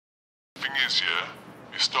thing is,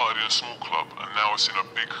 yeah, it started in a small club and now it's in a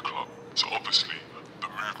big club. So obviously, the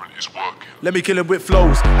movement is working. Let me kill him with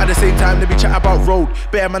flows. At the same time, let me chat about road.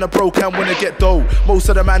 Bear man are broke and wanna get dough. Most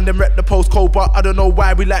of the man them rep the postcode, but I don't know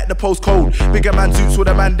why we like the postcode. Bigger man suits with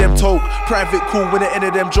the man them tote. Private cool when the end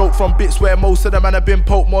of them joke. From bits where most of the man have been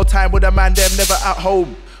poked. More time with the man them never at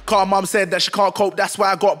home. Car mum said that she can't cope, that's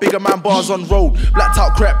why I got bigger man bars on road. Blacked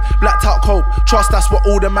out crep, blacked out cope. Trust that's what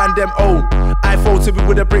all the man them own. iPhone to me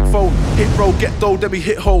with a brick phone. Hit road, get dough, then we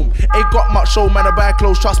hit home. Ain't got much show, man, I buy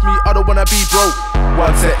clothes. Trust me, I don't wanna be broke.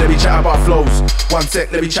 One sec, let me chat about flows. One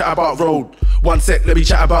sec, let me chat about road. One sec, let me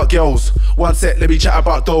chat about girls. One sec, let me chat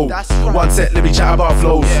about dough. Right. One sec, let me chat about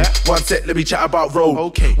flows. Yeah. One sec, let me chat about road.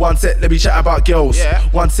 Okay. One sec, let me chat about girls. Yeah.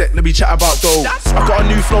 One sec, let me chat about dough. I got a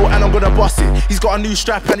new flow and I'm gonna bust it. He's got a new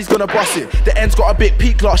strap and he's gonna bust it. The end's got a bit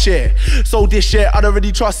peak last year. So this year, I don't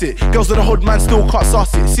really trust it. Girls in the hood, man, still can't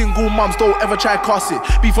suss it. Single mums, don't ever try cuss it.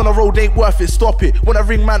 Beef on the road ain't worth it, stop it. When I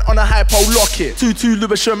ring man on a high pole, lock it. 2-2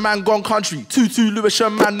 Lewisham man gone country. 2-2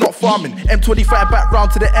 Lewisham man not farming. M25 back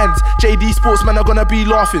round to the ends. JD Sportsmen are gonna be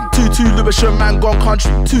laughing. 2-2 Lewisham man gone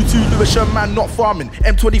country. 2-2 Lewisham man not farming.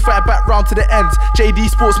 M25 back round to the ends. JD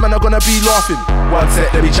Sportsmen are gonna be laughing. One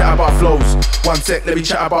sec, let me chat about flows. One sec, let me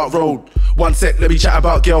chat about road. One sec, let me chat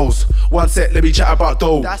about girls. One sec, let me chat about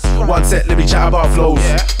dough. Right. One sec, let me chat about flows.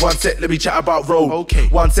 Yeah. One sec, let me chat about road. Okay.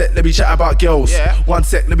 One sec, let me chat about girls. Yeah. One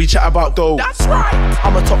sec, let me chat about dough. That's right.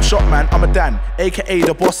 I'm a top shot man, I'm a Dan, aka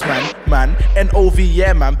the boss man. Man, N-O-V,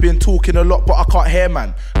 yeah man. Been talking a lot, but I can't hear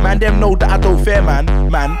man. Man, them know that I don't fear man.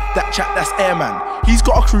 Man, that chat, that's air man. He's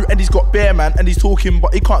got a crew and he's got bear man. And he's talking,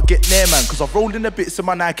 but he can't get near man. Cause I've rolled in the bits of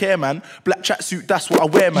my Nike Air man. Black tracksuit, that's what I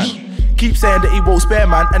wear man. Keep saying that he won't spare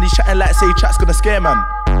man. And he's chatting like say chat's gonna scare man.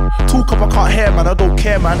 Talk up, I can't hear man, I don't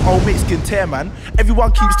care man. I'll make skin tear man.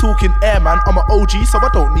 Everyone keeps talking air man. I'm an OG, so I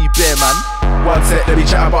don't need bear man. One sec, let me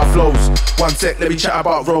chat about flows. One sec, let me chat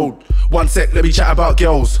about road. One sec, let me chat about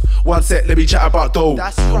girls. One sec, let me chat about dough.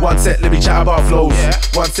 Right. One sec, let me chat about flows. Yeah.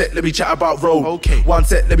 One sec, let me chat about road. Okay. One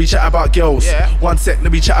sec, let me chat about girls. Yeah. One sec,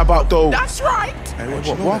 let me chat about dough. That's right. Hey,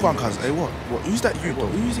 what on, cuz? Hey, what? Who's that you, though?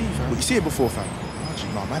 Who's he, fam? What, you see it before, fam?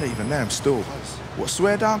 No, man, ain't even there, I'm still. What,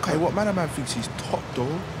 swear down, Kai? What man thinks he's top,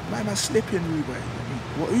 though? Man slipping, Ruben.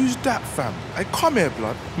 What, who's that, fam? Hey, come here,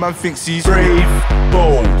 blood. Man thinks he's brave,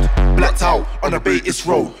 bold, blacked out on a Batis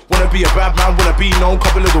road. Wanna be a bad man, wanna be known.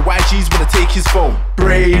 Couple of the YGs wanna take his phone.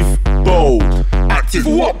 Brave, bold, active,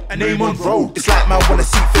 what? A name on road. It's like man wanna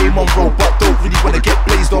see fame on road, but don't really wanna get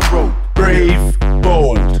blazed on road. Brave,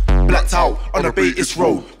 bold, blacked out on a Batis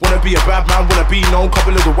road. Wanna be a bad man, wanna be known.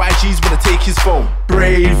 Couple of the YGs wanna take his phone.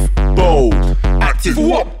 Brave, bold, active,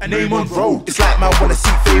 what? A name on road. It's like man wanna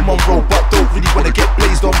see fame on road, but don't really wanna get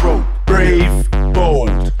blazed on road. Brave, bold,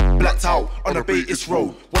 blacked out on a Batis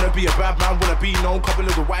road. Wanna be a bad man, wanna be known. Couple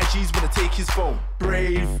of the YGs wanna take his phone.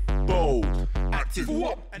 Brave, bold, active,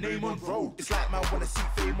 what? A name on road. It's like man wanna see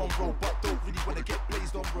fame on road, but don't really wanna get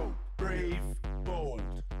blazed on road. Brave, bold,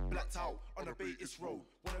 blacked out on a Batis road.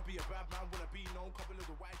 Wanna be a bad man, wanna be known. Couple of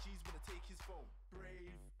the YGs wanna take his phone.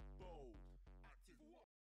 Brave, bold.